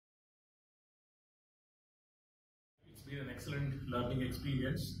been an excellent learning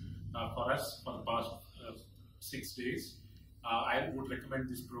experience for us for the past 6 days. I would recommend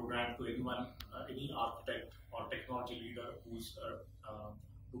this program to anyone, any architect or technology leader who's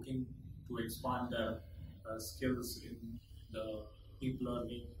looking to expand their skills in the deep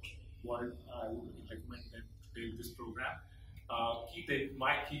learning world. I would recommend them to take this program.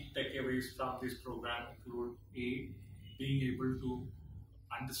 My key takeaways from this program include being able to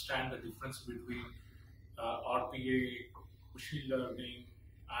understand the difference between RPA, machine learning,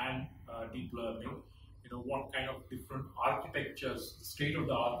 and deep learning. What kind of different architectures,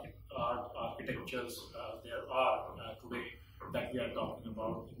 state-of-the-art architectures there are today that we are talking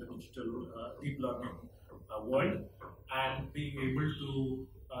about in the digital deep learning world, and being able to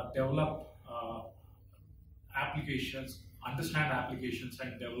develop applications, understand applications,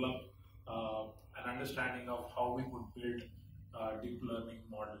 and develop an understanding of how we could build deep learning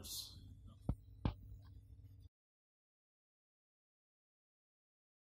models.